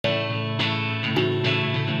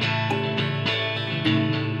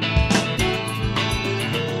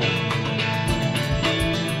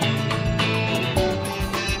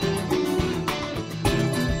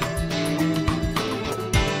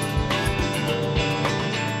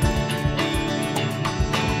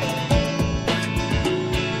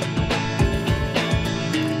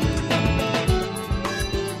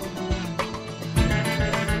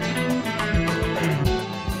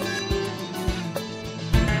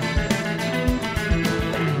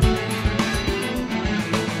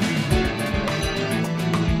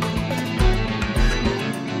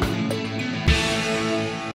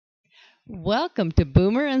Welcome to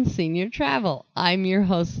Boomer and Senior Travel. I'm your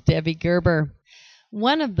host, Debbie Gerber.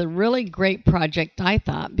 One of the really great projects I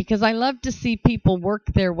thought, because I love to see people work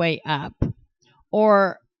their way up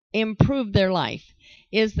or improve their life,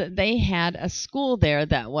 is that they had a school there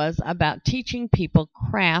that was about teaching people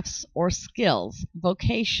crafts or skills,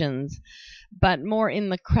 vocations, but more in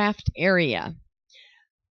the craft area,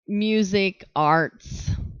 music,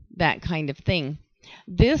 arts, that kind of thing.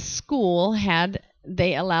 This school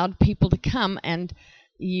they allowed people to come, and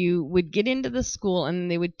you would get into the school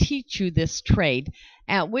and they would teach you this trade,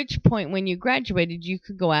 at which point when you graduated you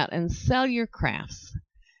could go out and sell your crafts.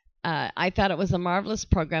 I thought it was a marvelous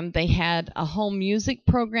program. They had a whole music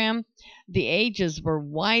program. The ages were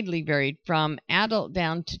widely varied, from adult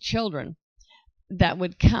down to children, that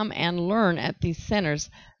would come and learn at these centers.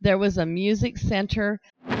 There was a music center.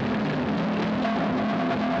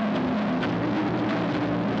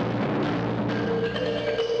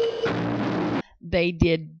 They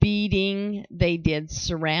did beading, they did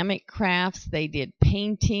ceramic crafts, they did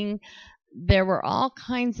painting. There were all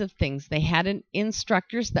kinds of things. They had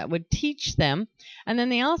instructors that would teach them, and then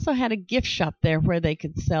they also had a gift shop there where they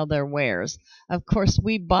could sell their wares. Of course,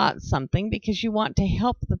 we bought something because you want to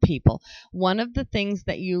help the people. One of the things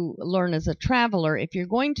that you learn as a traveler, if you're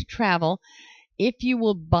going to travel, if you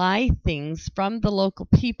will buy things from the local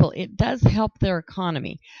people, it does help their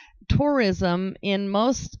economy. Tourism in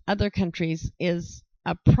most other countries is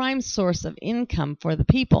a prime source of income for the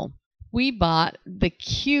people. We bought the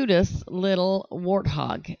cutest little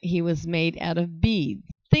warthog. He was made out of beads.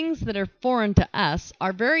 Things that are foreign to us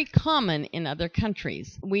are very common in other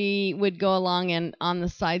countries. We would go along, and on the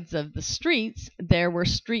sides of the streets there were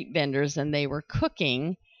street vendors, and they were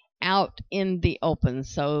cooking out in the open.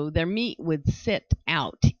 So their meat would sit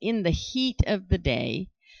out in the heat of the day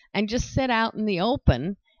and just sit out in the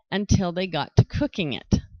open until they got to cooking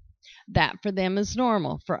it. That for them is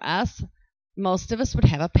normal. For us, most of us would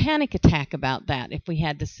have a panic attack about that if we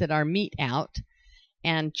had to sit our meat out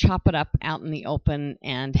and chop it up out in the open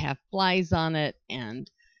and have flies on it,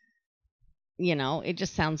 and it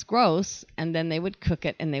just sounds gross. And then they would cook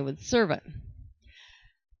it and they would serve it.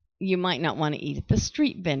 You might not want to eat at the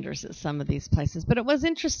street vendors at some of these places, but it was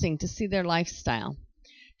interesting to see their lifestyle,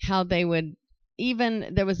 how they would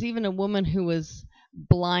there was even a woman who was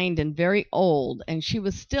blind and very old, and she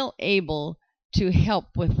was still able to help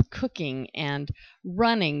with cooking and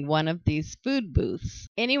running one of these food booths.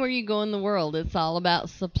 Anywhere you go in the world, it's all about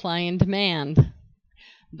supply and demand.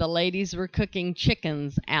 The ladies were cooking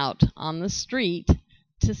chickens out on the street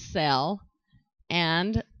to sell,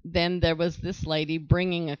 and then there was this lady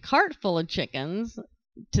bringing a cart full of chickens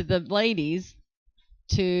to the ladies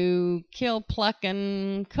to kill, pluck,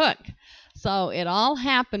 and cook. So it all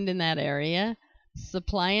happened in that area.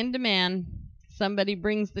 Supply and demand. Somebody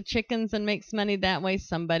brings the chickens and makes money that way.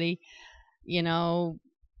 Somebody,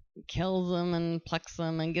 kills them and plucks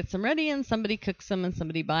them and gets them ready, and somebody cooks them and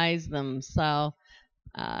somebody buys them. So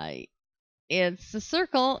it's a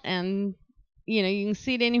circle, and you can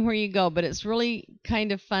see it anywhere you go, but it's really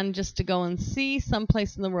kind of fun just to go and see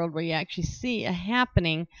someplace in the world where you actually see a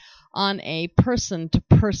happening on a person to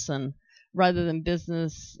person rather than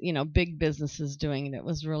business, big businesses doing it. It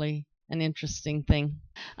was really an interesting thing.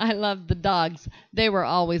 I loved the dogs. They were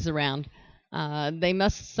always around. They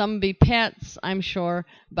must some be pets, I'm sure,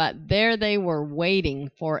 but there they were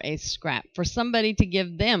waiting for a scrap, for somebody to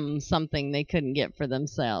give them something they couldn't get for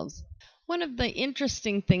themselves. One of the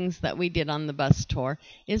interesting things that we did on the bus tour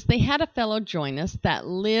is they had a fellow join us that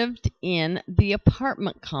lived in the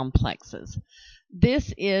apartment complexes.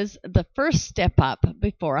 This is the first step up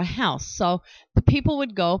before a house. So the people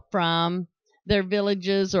would go from their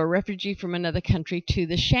villages or refugee from another country to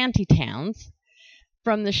the shanty towns.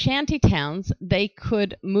 From the shanty towns, they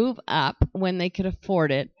could move up, when they could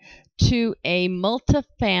afford it, to a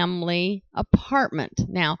multifamily apartment.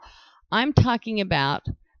 Now, I'm talking about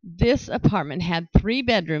this apartment had 3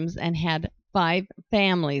 bedrooms and had 5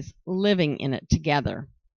 families living in it together.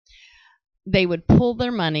 They would pull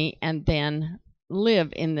their money and then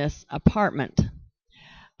live in this apartment.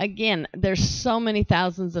 Again, there's so many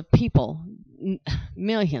thousands of people,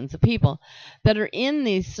 millions of people, that are in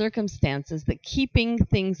these circumstances that keeping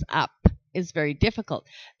things up is very difficult.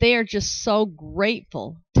 They are just so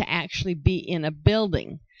grateful to actually be in a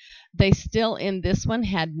building. They still, in this one,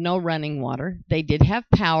 had no running water. They did have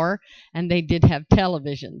power, and they did have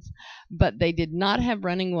televisions, but they did not have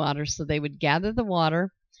running water, so they would gather the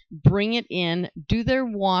water, bring it in, do their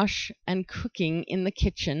wash and cooking in the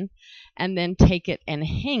kitchen, and then take it and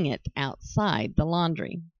hang it outside the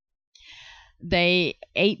laundry. They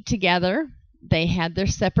ate together. They had their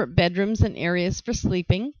separate bedrooms and areas for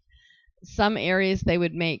sleeping. Some areas they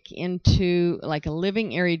would make into like a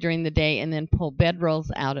living area during the day and then pull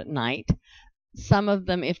bedrolls out at night. Some of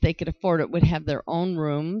them, if they could afford it, would have their own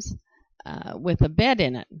rooms with a bed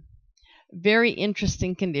in it. Very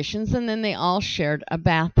interesting conditions, and then they all shared a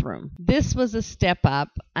bathroom. This was a step up,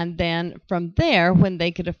 and then from there, when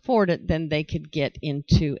they could afford it, then they could get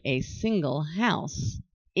into a single house.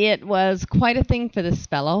 It was quite a thing for this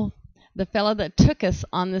fellow. The fellow that took us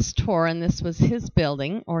on this tour, and this was his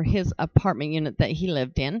building or his apartment unit that he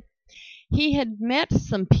lived in, he had met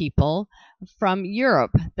some people from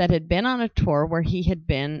Europe that had been on a tour where he had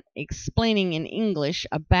been explaining in English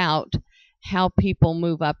about how people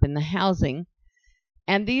move up in the housing.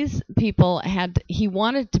 And these people he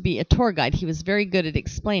wanted to be a tour guide. He was very good at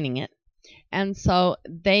explaining it. And so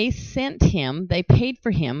they paid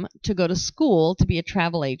for him to go to school to be a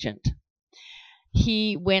travel agent.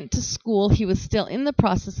 He went to school. He was still in the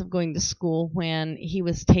process of going to school when he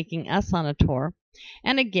was taking us on a tour.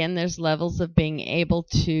 And again, there's levels of being able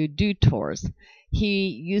to do tours. He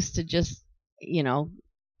used to just,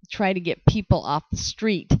 try to get people off the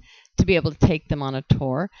street to be able to take them on a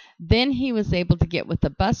tour. Then he was able to get with a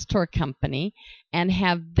bus tour company and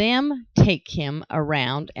have them take him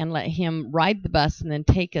around and let him ride the bus and then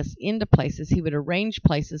take us into places. He would arrange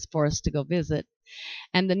places for us to go visit.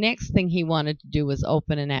 And the next thing he wanted to do was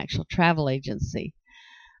open an actual travel agency,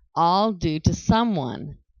 all due to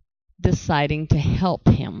someone deciding to help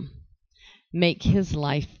him make his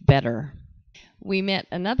life better. We met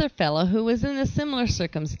another fellow who was in a similar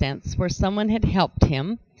circumstance where someone had helped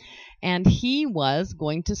him, and he was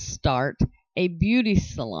going to start a beauty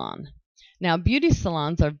salon. Now, beauty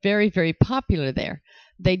salons are very, very popular there.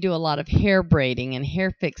 They do a lot of hair braiding and hair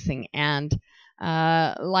fixing, and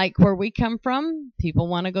like where we come from, people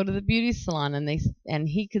want to go to the beauty salon, and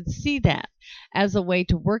he could see that as a way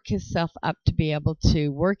to work himself up to be able to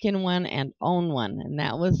work in one and own one, and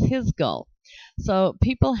that was his goal. So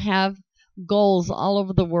people have goals all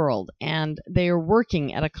over the world, and they are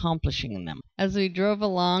working at accomplishing them. As we drove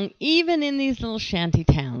along, even in these little shanty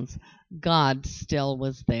towns, God still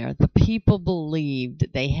was there. The people believed.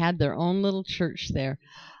 They had their own little church there.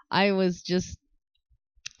 I was just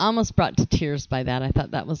almost brought to tears by that. I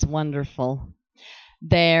thought that was wonderful.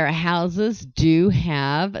 Their houses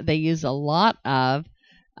they use a lot of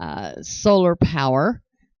solar power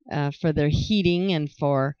for their heating and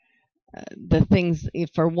for the things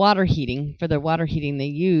for water heating. For their water heating, they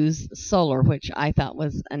use solar, which I thought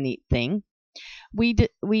was a neat thing.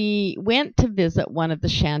 We went to visit one of the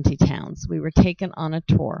shanty towns. We were taken on a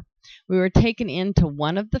tour. We were taken into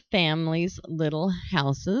one of the family's little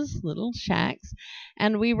houses, little shacks,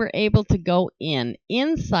 and we were able to go in.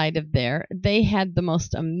 Inside of there, they had the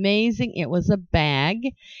most amazing, it was a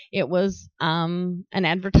bag. It was an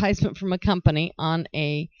advertisement from a company on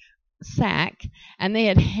a sack, and they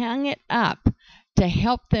had hung it up to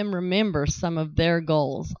help them remember some of their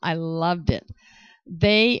goals. I loved it.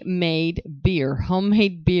 They made beer.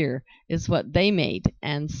 Homemade beer is what they made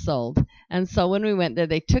and sold. And so when we went there,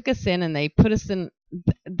 they took us in and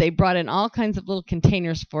they brought in all kinds of little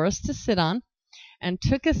containers for us to sit on and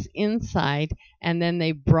took us inside, and then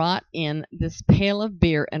they brought in this pail of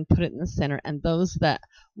beer and put it in the center, and those that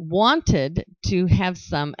wanted to have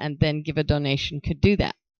some and then give a donation could do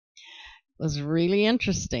that. It was really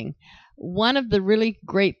interesting. One of the really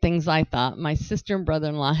great things I thought, my sister and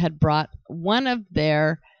brother-in-law had brought one of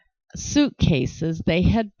their suitcases. They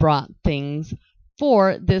had brought things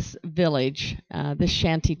for this village, this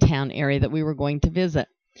shanty town area that we were going to visit.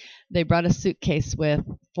 They brought a suitcase with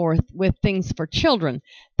things for children.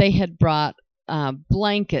 They had brought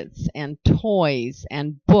blankets and toys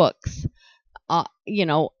and books,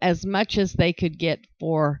 as much as they could get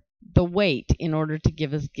for the weight in order to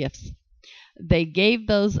give as gifts. They gave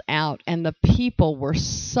those out, and the people were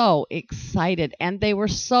so excited, and they were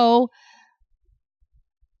so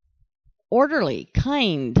orderly,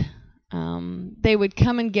 kind. They would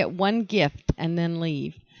come and get one gift and then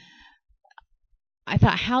leave. I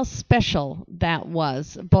thought how special that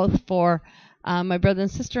was, both for my brother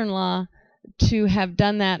and sister-in-law to have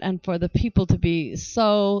done that and for the people to be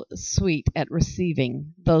so sweet at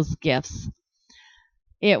receiving those gifts.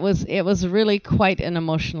 It was really quite an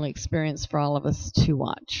emotional experience for all of us to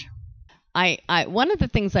watch. One of the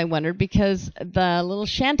things I wondered, because the little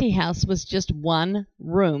shanty house was just one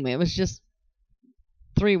room, it was just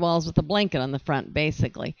 3 walls with a blanket on the front,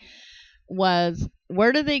 basically, was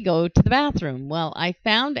where do they go to the bathroom? Well, I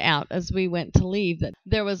found out as we went to leave that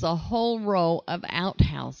there was a whole row of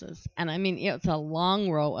outhouses. And I mean, it's a long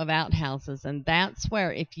row of outhouses. And that's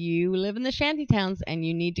where, if you live in the shanty towns and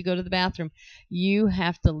you need to go to the bathroom, you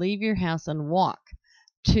have to leave your house and walk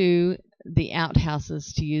to the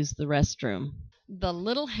outhouses to use the restroom. The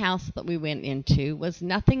little house that we went into was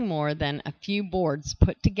nothing more than a few boards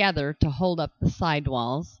put together to hold up the side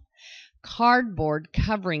walls, cardboard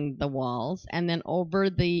covering the walls, and then over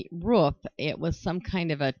the roof it was some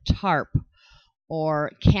kind of a tarp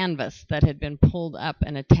or canvas that had been pulled up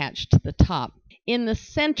and attached to the top. In the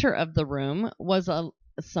center of the room was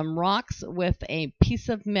some rocks with a piece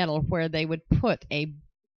of metal where they would put a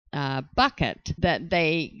bucket that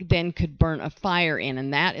they then could burn a fire in,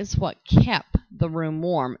 and that is what kept the room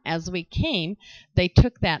warm. As we came, they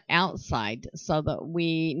took that outside so that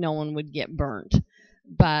no one would get burnt.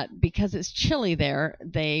 But because it's chilly there,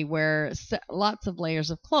 they wear lots of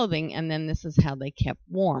layers of clothing, and then this is how they kept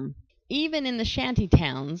warm. Even in the shanty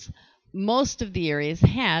towns, most of the areas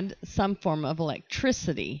had some form of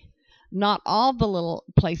electricity. Not all the little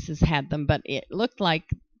places had them, but it looked like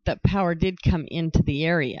that power did come into the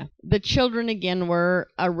area. The children, again, were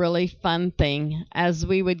a really fun thing. As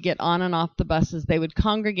we would get on and off the buses, they would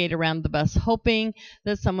congregate around the bus, hoping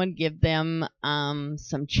that someone would give them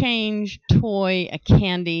some change, toy, a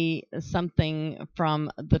candy, something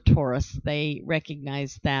from the tourists. They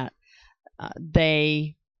recognized that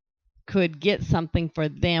they could get something for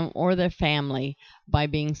them or their family by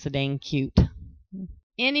being so dang cute.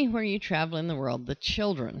 Anywhere you travel in the world, the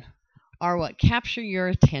children are what capture your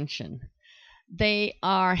attention. They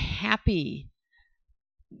are happy.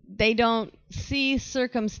 They don't see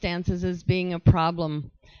circumstances as being a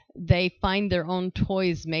problem. They find their own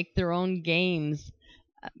toys, make their own games,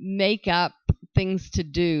 make up things to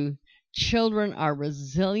do. Children are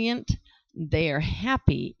resilient. They are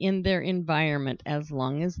happy in their environment as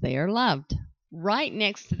long as they are loved. Right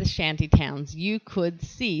next to the shanty towns, you could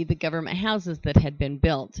see the government houses that had been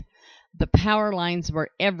built. The power lines were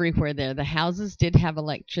everywhere there. The houses did have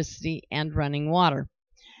electricity and running water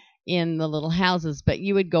in the little houses, but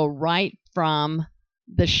you would go right from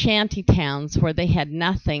the shanty towns where they had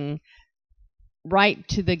nothing right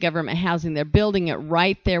to the government housing. They're building it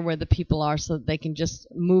right there where the people are so that they can just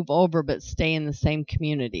move over but stay in the same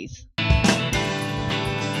communities.